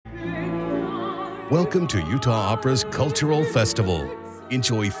Welcome to Utah Opera's Cultural Festival.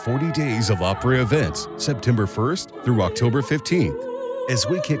 Enjoy 40 days of opera events, September 1st through October 15th, as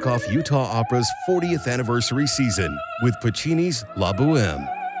we kick off Utah Opera's 40th anniversary season with Puccini's La Boheme.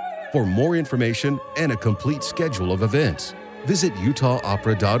 For more information and a complete schedule of events, visit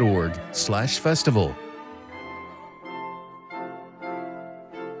utahopera.org/festival.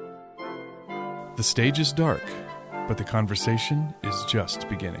 The stage is dark, but the conversation is just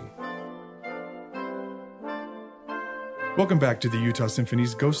beginning. Welcome back to the Utah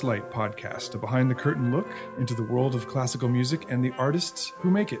Symphony's Ghostlight podcast, a behind-the-curtain look into the world of classical music and the artists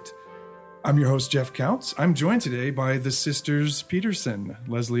who make it. I'm your host, Jeff Counts. I'm joined today by the sisters Peterson,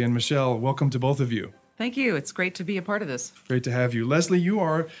 Leslie and Michelle. Welcome to both of you. Thank you. It's great to be a part of this. Great to have you. Leslie, you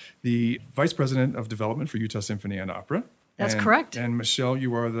are the Vice President of Development for Utah Symphony and Opera. That's correct. And Michelle,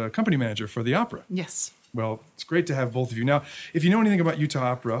 you are the company manager for the opera. Yes. Well, it's great to have both of you. Now, if you know anything about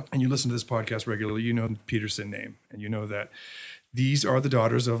Utah Opera and you listen to this podcast regularly, you know the Peterson name, and you know that these are the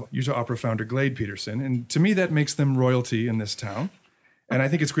daughters of Utah Opera founder Glade Peterson. And to me, that makes them royalty in this town. And I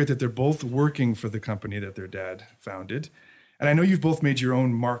think it's great that they're both working for the company that their dad founded. And I know you've both made your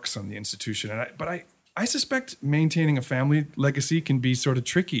own marks on the institution, but I suspect maintaining a family legacy can be sort of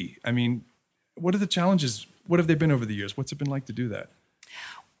tricky. I mean, what are the challenges? What have they been over the years? What's it been like to do that?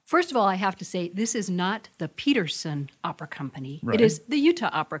 First of all, I have to say, this is not the Peterson Opera Company. Right. It is the Utah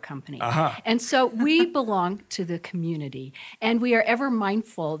Opera Company. Aha. And so we belong to the community. And we are ever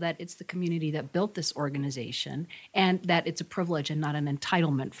mindful that it's the community that built this organization and that it's a privilege and not an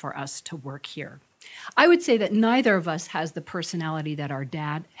entitlement for us to work here. I would say that neither of us has the personality that our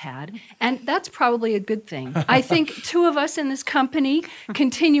dad had, and that's probably a good thing. I think two of us in this company,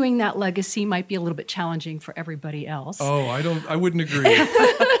 continuing that legacy might be a little bit challenging for everybody else. Oh, I wouldn't agree.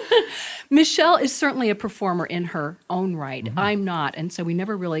 Michelle is certainly a performer in her own right. Mm-hmm. I'm not, and so we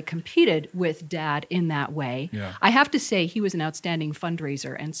never really competed with Dad in that way. Yeah. I have to say he was an outstanding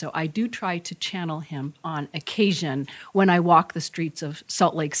fundraiser, and so I do try to channel him on occasion when I walk the streets of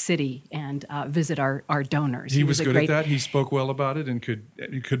Salt Lake City and visit our donors. He was good at that? He spoke well about it and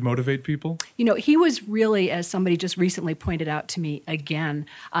could motivate people? You know, he was really, as somebody just recently pointed out to me again,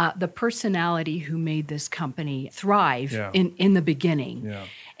 the personality who made this company thrive in the beginning. Yeah.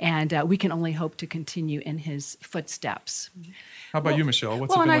 And we can only hope to continue in his footsteps. How about you, Michelle?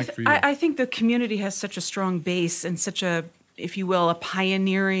 What's it been like for you? I think the community has such a strong base and such a, if you will, a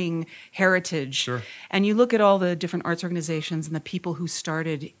pioneering heritage. Sure. And you look at all the different arts organizations and the people who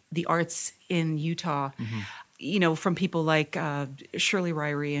started the arts in Utah, you know, from people like Shirley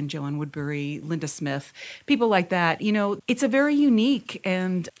Ryrie and Joan Woodbury, Linda Smith, people like that. You know, it's a very unique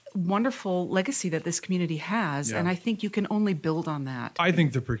and wonderful legacy that this community has, and I think you can only build on that. I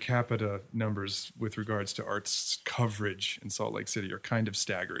think the per capita numbers with regards to arts coverage in Salt Lake City are kind of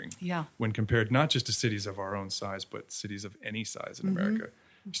staggering. Yeah. When compared not just to cities of our own size, but cities of any size in America.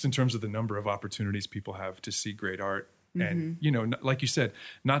 Just in terms of the number of opportunities people have to see great art. And, you know, like you said,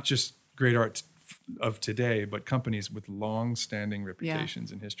 not just great art of today, but companies with long-standing reputations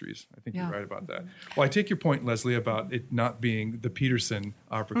and histories. I think you're right about that. Well, I take your point, Leslie, about it not being the Peterson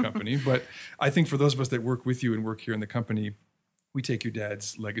Opera Company, but I think for those of us that work with you and work here in the company, we take your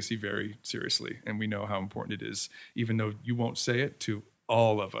dad's legacy very seriously, and we know how important it is, even though you won't say it, to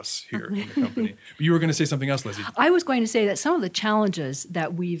all of us here in the company. But you were going to say something else, Leslie. I was going to say that some of the challenges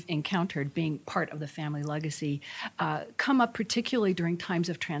that we've encountered being part of the family legacy come up particularly during times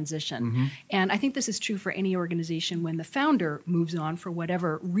of transition. And I think this is true for any organization when the founder moves on for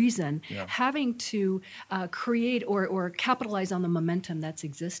whatever reason, having to create or capitalize on the momentum that's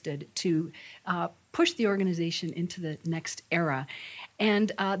existed to push the organization into the next era.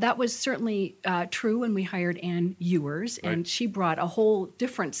 And that was certainly true when we hired Ann Ewers, and she brought a whole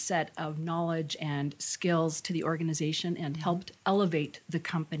different set of knowledge and skills to the organization and helped elevate the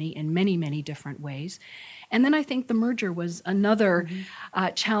company in many, many different ways. And then I think the merger was another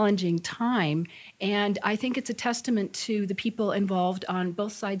challenging time, and I think it's a testament to the people involved on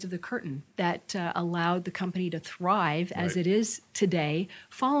both sides of the curtain that allowed the company to thrive as it is today,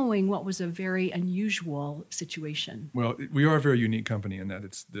 following what was a very unusual situation. Well, we are a very unique company in that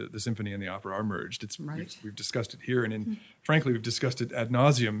it's the symphony and the opera are merged. We've discussed it here, and frankly, we've discussed it ad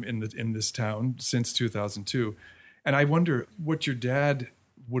nauseum in this town since 2002. And I wonder what your dad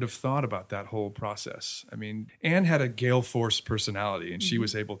would have thought about that whole process. I mean, Anne had a gale force personality, and she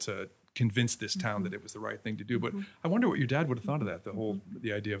was able to convince this town that it was the right thing to do. But I wonder what your dad would have thought of that,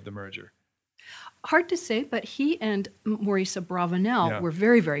 the idea of the merger. Hard to say, but he and Maurice Abravanel were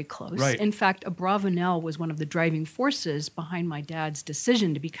very, very close. Right. In fact, Abravanel was one of the driving forces behind my dad's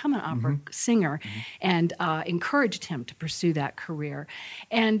decision to become an opera singer and encouraged him to pursue that career.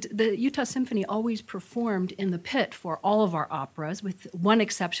 And the Utah Symphony always performed in the pit for all of our operas, with one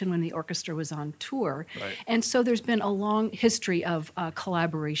exception when the orchestra was on tour. Right. And so there's been a long history of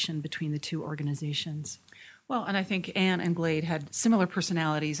collaboration between the two organizations. Well, and I think Anne and Glade had similar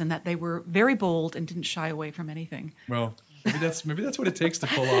personalities in that they were very bold and didn't shy away from anything. Well, maybe that's what it takes to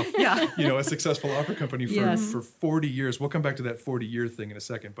pull off, a successful opera company for 40 years. We'll come back to that 40-year thing in a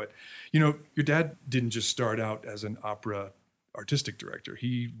second. But, your dad didn't just start out as an opera artistic director.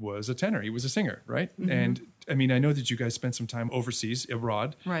 He was a tenor. He was a singer, right? And, I know that you guys spent some time overseas,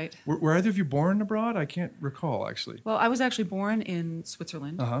 abroad. Right. Were either of you born abroad? I can't recall, actually. Well, I was actually born in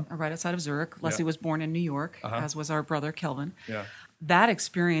Switzerland, right outside of Zurich. Leslie was born in New York, as was our brother, Kelvin. Yeah. That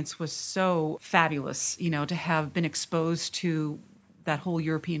experience was so fabulous, to have been exposed to that whole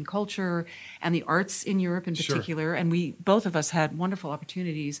European culture and the arts in Europe in particular. And both of us had wonderful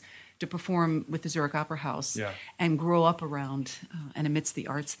opportunities to perform with the Zurich Opera House and grow up around and amidst the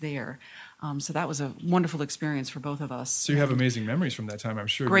arts there. So that was a wonderful experience for both of us. So you have amazing memories from that time, I'm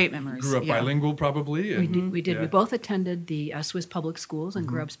sure. Great memories. Grew up bilingual, probably. And, we did. We both attended the Swiss public schools and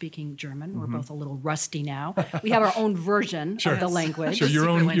grew up speaking German. We're both a little rusty now. We have our own version of the language. Sure,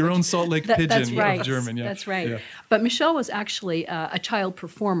 your own Salt Lake Pigeon of German. Yeah. That's right. Yeah. But Michelle was actually a child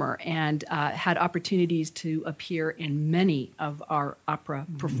performer and had opportunities to appear in many of our opera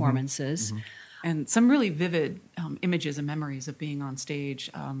performances. And some really vivid images and memories of being on stage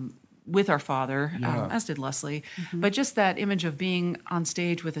with our father, as did Leslie. But just that image of being on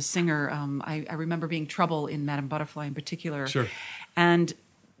stage with a singer, I remember being Trouble in Madame Butterfly in particular. Sure. And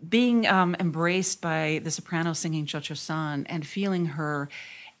being embraced by the soprano singing Cho-Cho-san and feeling her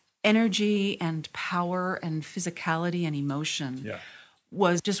energy and power and physicality and emotion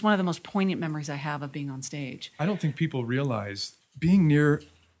was just one of the most poignant memories I have of being on stage. I don't think people realize being near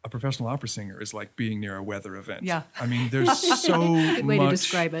a professional opera singer is like being near a weather event. Yeah. There's so Good way much, to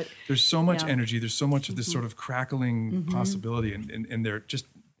describe it. There's so much energy. There's so much of this sort of crackling possibility and they're just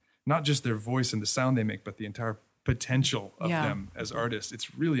not just their voice and the sound they make, but the entire potential of them as artists.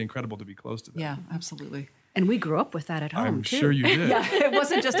 It's really incredible to be close to them. Yeah, absolutely. And we grew up with that at home, I'm too. sure you did. It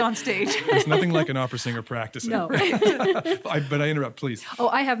wasn't just on stage. There's nothing like an opera singer practicing. No. But I interrupt, please. Oh,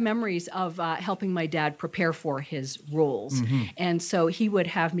 I have memories of helping my dad prepare for his roles. And so he would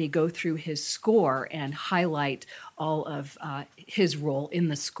have me go through his score and highlight all of his role in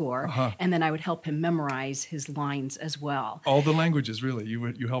the score. And then I would help him memorize his lines as well. All the languages, really.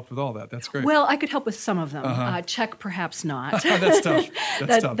 You helped with all that. That's great. Well, I could help with some of them. Czech, perhaps not. That's tough.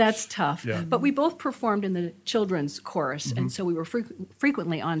 That's tough. Yeah. But we both performed in the children's chorus, and so we were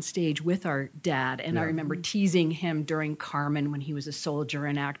frequently on stage with our dad. And I remember teasing him during Carmen when he was a soldier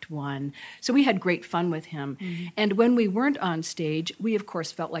in Act One. So we had great fun with him. And when we weren't on stage, we of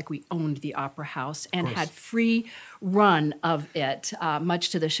course felt like we owned the opera house and had free run of it, much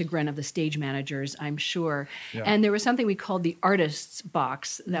to the chagrin of the stage managers, I'm sure. Yeah. And there was something we called the artist's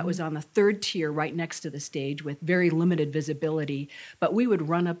box that was on the third tier right next to the stage with very limited visibility. But we would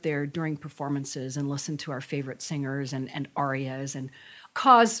run up there during performances and listen to our favorite singers and arias and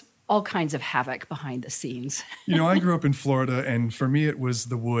cause all kinds of havoc behind the scenes. I grew up in Florida, and for me it was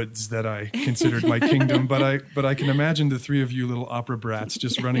the woods that I considered my kingdom. But I can imagine the three of you little opera brats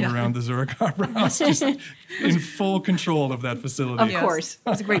just running around the Zurich Opera House, just in full control of that facility. Of course. It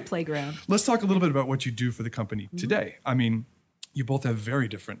was a great playground. Let's talk a little bit about what you do for the company today. You both have very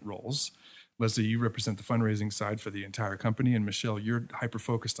different roles. Leslie, you represent the fundraising side for the entire company, and Michelle, you're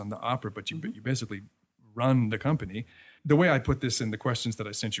hyper-focused on the opera, but you basically run the company. The way I put this in the questions that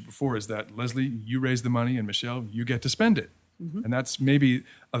I sent you before is that, Leslie, you raise the money, and Michelle, you get to spend it. And that's maybe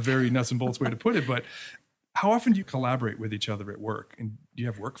a very nuts and bolts way to put it, but how often do you collaborate with each other at work? And do you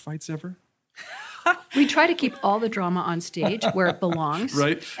have work fights ever? We try to keep all the drama on stage where it belongs.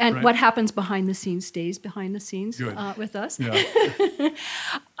 Right. And what happens behind the scenes stays behind the scenes with us. Yeah.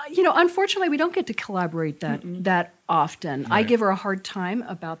 Unfortunately, we don't get to collaborate that often. Right. I give her a hard time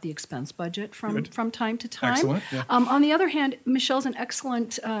about the expense budget from time to time. Excellent. Yeah. On the other hand, Michelle's an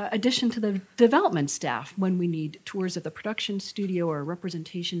excellent addition to the development staff when we need tours of the production studio or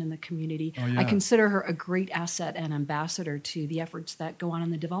representation in the community. Oh, yeah. I consider her a great asset and ambassador to the efforts that go on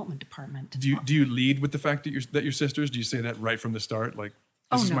in the development department. Do you lead with the fact that you're sisters? Do you say that right from the start? Like,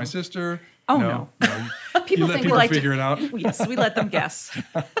 This is no. my sister. Oh, no. People You let think people we're figure it out. Yes, we let them guess.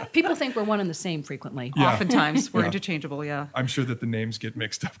 people think we're one and the same frequently. Yeah. Oftentimes, we're Yeah. interchangeable, yeah. I'm sure that the names get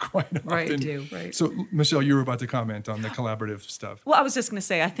mixed up quite often. Right, they do, right. So, Michelle, you were about to comment on the collaborative stuff. Well, I was just going to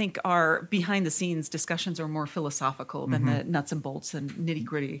say, I think our behind-the-scenes discussions are more philosophical than the nuts and bolts and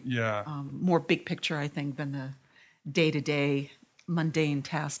nitty-gritty. Yeah. More big picture, I think, than the day-to-day mundane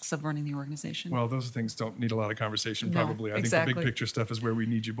tasks of running the organization. Well, those things don't need a lot of conversation, No, probably. I exactly. think the big picture stuff is where we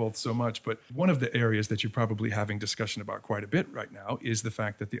need you both so much. But one of the areas that you're probably having discussion about quite a bit right now is the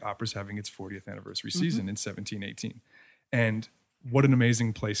fact that the opera's having its 40th anniversary season in 1718. And what an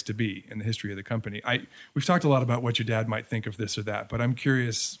amazing place to be in the history of the company. We've talked a lot about what your dad might think of this or that, but I'm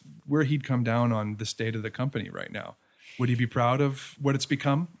curious where he'd come down on the state of the company right now. Would he be proud of what it's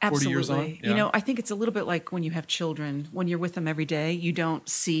become 40 years on? Absolutely. You know, I think it's a little bit like when you have children. When you're with them every day, you don't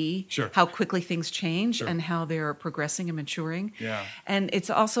see Sure. how quickly things change Sure. and how they're progressing and maturing. Yeah. And it's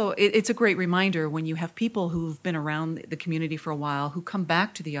also, it's a great reminder when you have people who've been around the community for a while who come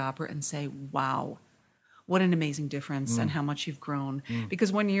back to the opera and say, wow, what an amazing difference and how much you've grown. Because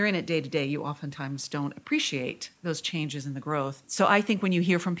when you're in it day to day, you oftentimes don't appreciate those changes in the growth. So I think when you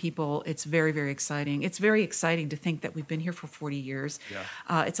hear from people, it's very, very exciting. It's very exciting to think that we've been here for 40 years.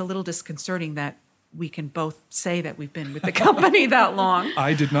 Yeah. It's a little disconcerting that we can both say that we've been with the company that long.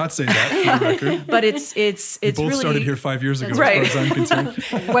 I did not say that for the record. But it's We both really started here 5 years ago, Right. as far as I'm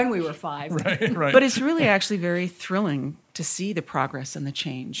concerned. When we were 5. Right. But it's really actually very thrilling to see the progress and the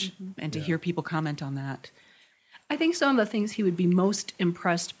change and to hear people comment on that. I think some of the things he would be most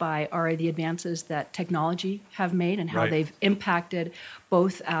impressed by are the advances that technology have made and how Right. they've impacted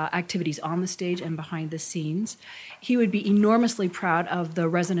both activities on the stage and behind the scenes. He would be enormously proud of the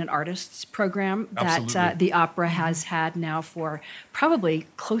resident artists program that Absolutely. the opera has had now for probably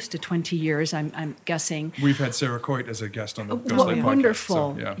close to 20 years, I'm guessing. We've had Sarah Coit as a guest on the Well, Ghostlight podcast.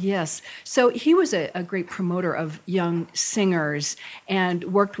 wonderful. So, yeah. Yes. So he was a great promoter of young singers and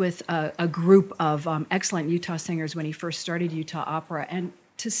worked with a group of excellent Utah singers when he first started Utah Opera. And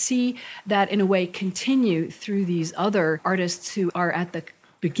to see that, in a way, continue through these other artists who are at the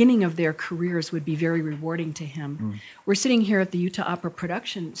beginning of their careers would be very rewarding to him. We're sitting here at the Utah Opera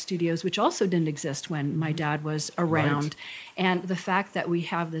Production Studios, which also didn't exist when my dad was around. Right. And the fact that we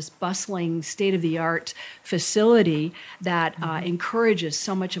have this bustling, state-of-the-art facility that encourages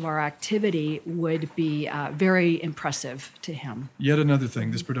so much of our activity would be very impressive to him. Yet another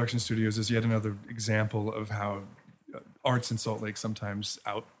thing, this production studios is yet another example of how arts in Salt Lake sometimes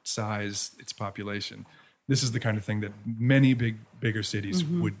outsize its population. This is the kind of thing that many bigger cities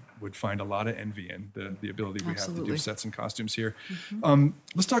would find a lot of envy in, the ability we have to Absolutely. do sets and costumes here.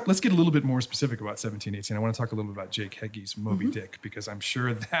 Let's get a little bit more specific about 1718. I want to talk a little bit about Jake Heggie's Moby Dick, because I'm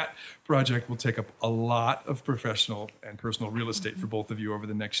sure that project will take up a lot of professional and personal real estate for both of you over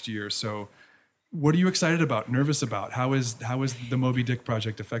the next year. So what are you excited about, nervous about? How is the Moby Dick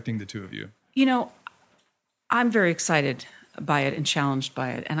project affecting the two of you? You know, I'm very excited by it and challenged by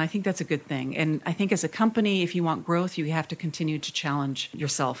it. And I think that's a good thing. And I think as a company, if you want growth, you have to continue to challenge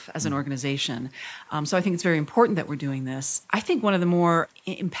yourself as an organization. So I think it's very important that we're doing this. I think one of the more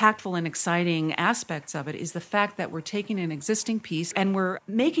impactful and exciting aspects of it is the fact that we're taking an existing piece and we're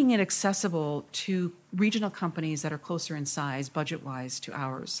making it accessible to regional companies that are closer in size, budget-wise, to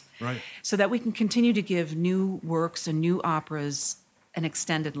ours. Right. So that we can continue to give new works and new operas an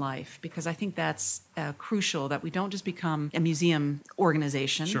extended life, because I think that's crucial, that we don't just become a museum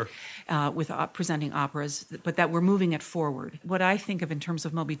organization Sure. with presenting operas, but that we're moving it forward. What I think of in terms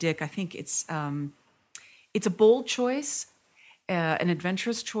of Moby Dick, I think it's a bold choice, an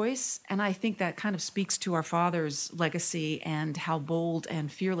adventurous choice, and I think that kind of speaks to our father's legacy and how bold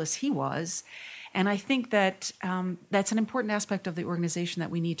and fearless he was. And I think that that's an important aspect of the organization that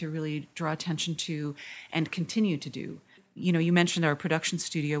we need to really draw attention to and continue to do. You know, you mentioned our production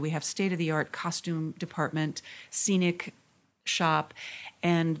studio. We have state-of-the-art costume department, scenic shop,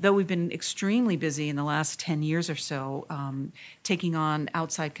 and though we've been extremely busy in the last 10 years or so, taking on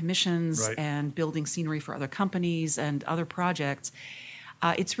outside commissions Right. and building scenery for other companies and other projects,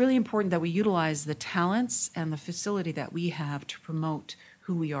 it's really important that we utilize the talents and the facility that we have to promote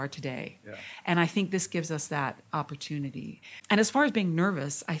who we are today. Yeah. And I think this gives us that opportunity. And as far as being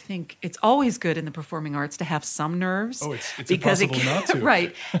nervous, I think it's always good in the performing arts to have some nerves. Oh, it's impossible not to.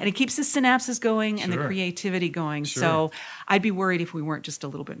 Right. And it keeps the synapses going and the Sure. creativity going. Sure. So I'd be worried if we weren't just a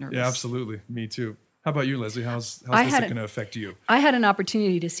little bit nervous. Yeah, absolutely. Me too. How about you, Leslie? How's this going to affect you? I had an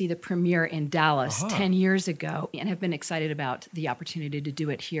opportunity to see the premiere in Dallas 10 years ago and have been excited about the opportunity to do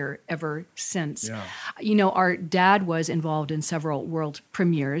it here ever since. Yeah. You know, our dad was involved in several world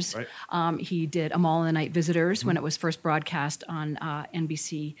premieres. Right. He did Amal and the Night Visitors when it was first broadcast on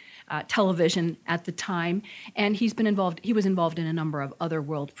NBC television at the time. And he was involved in a number of other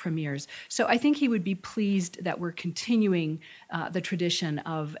world premieres. So I think he would be pleased that we're continuing the tradition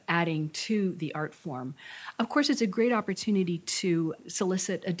of adding to the art form. Of course, it's a great opportunity to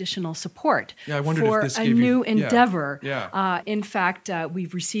solicit additional support for a new endeavor. Yeah. In fact,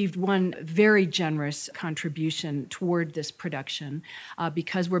 we've received one very generous contribution toward this production.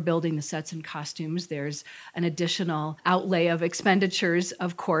 Because we're building the sets and costumes, there's an additional outlay of expenditures,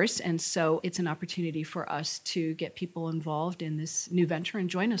 of course, and so it's an opportunity for us to get people involved in this new venture and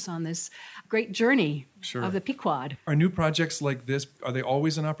join us on this great journey of the Pequod. Are new projects like this, are they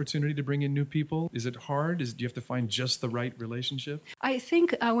always an opportunity to bring in new people? Is it hard? Do you have to find just the right relationship? I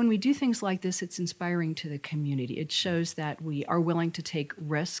think when we do things like this, it's inspiring to the community. It shows that we are willing to take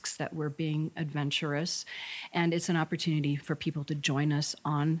risks, that we're being adventurous, and it's an opportunity for people to join us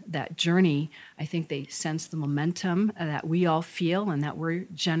on that journey. I think they sense the momentum that we all feel and that we're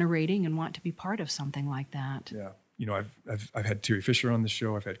generating and want to be part of something like that. Yeah. You know, I've had Terry Fisher on the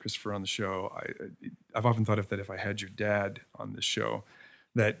show. I've had Christopher on the show. I've often thought of that if I had your dad on the show,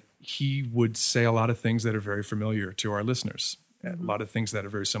 that he would say a lot of things that are very familiar to our listeners. Mm-hmm. A lot of things that are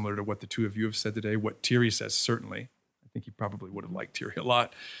very similar to what the two of you have said today, what Terry says, certainly. I think he probably would have liked Terry a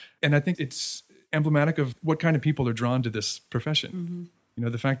lot. And I think it's emblematic of what kind of people are drawn to this profession. Mm-hmm. You know,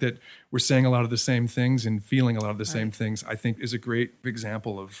 the fact that we're saying a lot of the same things and feeling a lot of the same things, I think is a great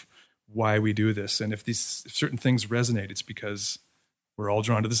example of why we do this. And if certain things resonate, it's because we're all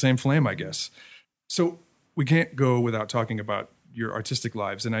drawn to the same flame, I guess. So we can't go without talking about your artistic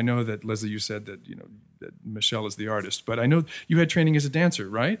lives. And I know that, Leslie, you said that, you know, that Michelle is the artist, but I know you had training as a dancer,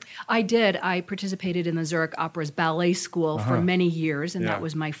 right? I did. I participated in the Zurich Opera's ballet school for many years, and that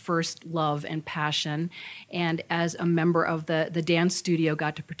was my first love and passion. And as a member of the dance studio,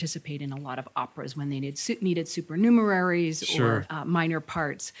 got to participate in a lot of operas when they needed supernumeraries or minor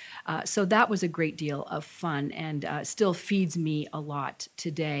parts. So that was a great deal of fun and still feeds me a lot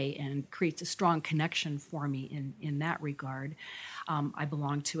today and creates a strong connection for me in that regard. I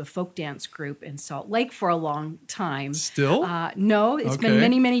belonged to a folk dance group in Salt Lake for a long time. Still? No, it's been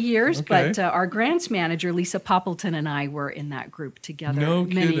many, many years, but our grants manager, Lisa Poppleton, and I were in that group together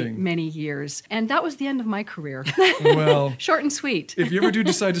many years. And that was the end of my career. Well, short and sweet. If you ever do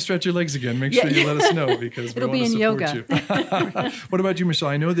decide to stretch your legs again, make sure you let us know because we want to support you. What about you, Michelle?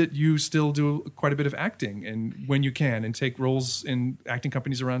 I know that you still do quite a bit of acting and when you can and take roles in acting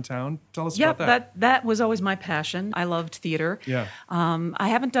companies around town. Tell us about that. That was always my passion. I loved theater. Yeah. I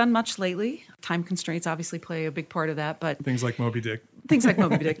haven't done much lately. Time constraints obviously play a big part of that, but things like Moby Dick. Things like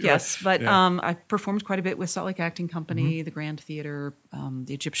Moby Dick, yes. But I performed quite a bit with Salt Lake Acting Company, the Grand Theater,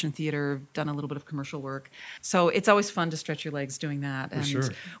 the Egyptian Theater, done a little bit of commercial work. So it's always fun to stretch your legs doing that.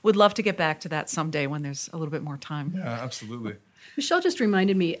 And would love to get back to that someday when there's a little bit more time. Yeah, absolutely. Michelle just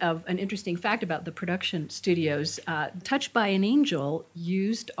reminded me of an interesting fact about the production studios. Touched by an Angel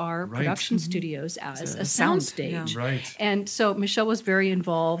used our production studios as a soundstage. Yeah. Right. And so Michelle was very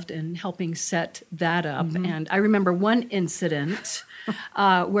involved in helping set that up. And I remember one incident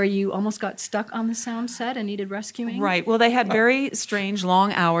where you almost got stuck on the sound set and needed rescuing. Right. Well, they had very strange,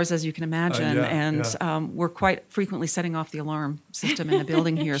 long hours, as you can imagine. We're quite frequently setting off the alarm system in the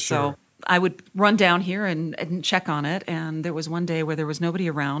building here. So I would run down here and check on it, and there was one day where there was nobody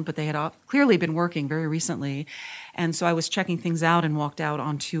around, but they had clearly been working very recently. And so I was checking things out and walked out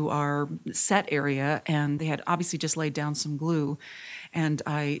onto our set area, and they had obviously just laid down some glue, and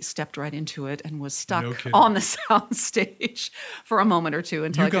I stepped right into it and was stuck on the sound stage for a moment or two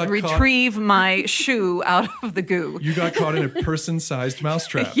until I could retrieve my shoe out of the goo. You got caught in a person-sized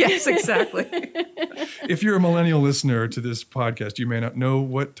mousetrap. Yes, exactly. If you're a millennial listener to this podcast, you may not know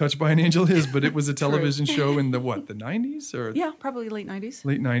what Touched by an Angel is, but it was a television show in the 90s? Or probably late 90s.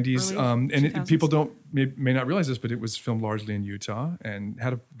 Late 90s. And people may not realize this, but it was filmed largely in Utah and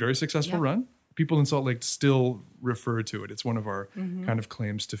had a very successful run. People in Salt Lake still refer to it. It's one of our kind of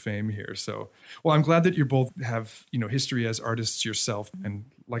claims to fame here. So, well, I'm glad that you both have, history as artists yourself. And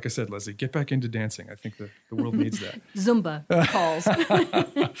like I said, Leslie, get back into dancing. I think the world needs that. Zumba calls.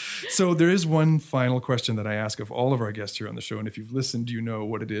 So there is one final question that I ask of all of our guests here on the show. And if you've listened, you know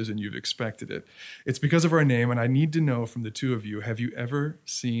what it is and you've expected it. It's because of our name. And I need to know from the two of you, have you ever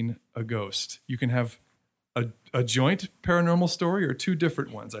seen a ghost? You can have a joint paranormal story or two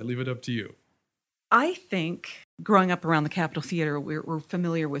different ones. I leave it up to you. I think growing up around the Capitol Theater, we're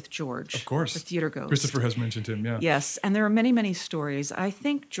familiar with George. Of course. The theater ghost. Christopher has mentioned him, yeah. Yes, and there are many, many stories. I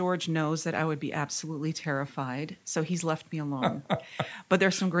think George knows that I would be absolutely terrified, so he's left me alone. But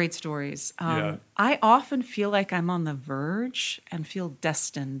there's some great stories. Yeah. I often feel like I'm on the verge and feel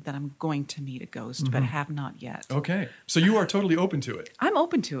destined that I'm going to meet a ghost, but have not yet. Okay. So you are totally open to it. I'm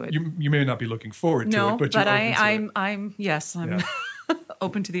open to it. You may not be looking forward to No, it, but you're open to it. I'm Yeah.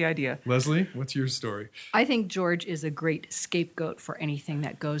 open to the idea. Leslie, what's your story? I think George is a great scapegoat for anything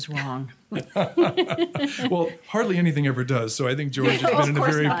that goes wrong. Well, hardly anything ever does. So I think George has been in a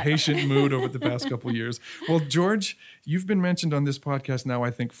very patient mood over the past couple of years. Well, George, you've been mentioned on this podcast now,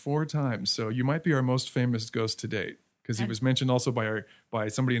 I think 4 times. So you might be our most famous ghost to date, because he was mentioned also by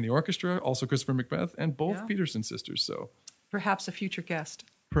somebody in the orchestra, also Christopher Macbeth, and both Peterson sisters. So Perhaps a future guest.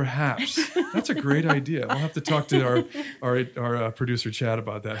 perhaps that's a great idea. We'll have to talk to our producer Chad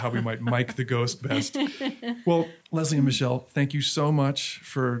about that, how we might mic the ghost best. Well, Leslie and Michelle, thank you so much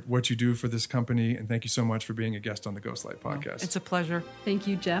for what you do for this company, and thank you so much for being a guest on the Ghostlight podcast. It's a pleasure. Thank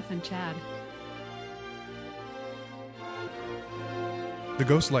you, Jeff and Chad. The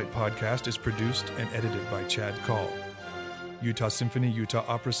Ghostlight podcast is produced and edited by Chad Call. Utah Symphony Utah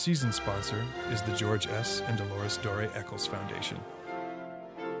Opera season sponsor is the George S. and Dolores Dore Eccles Foundation.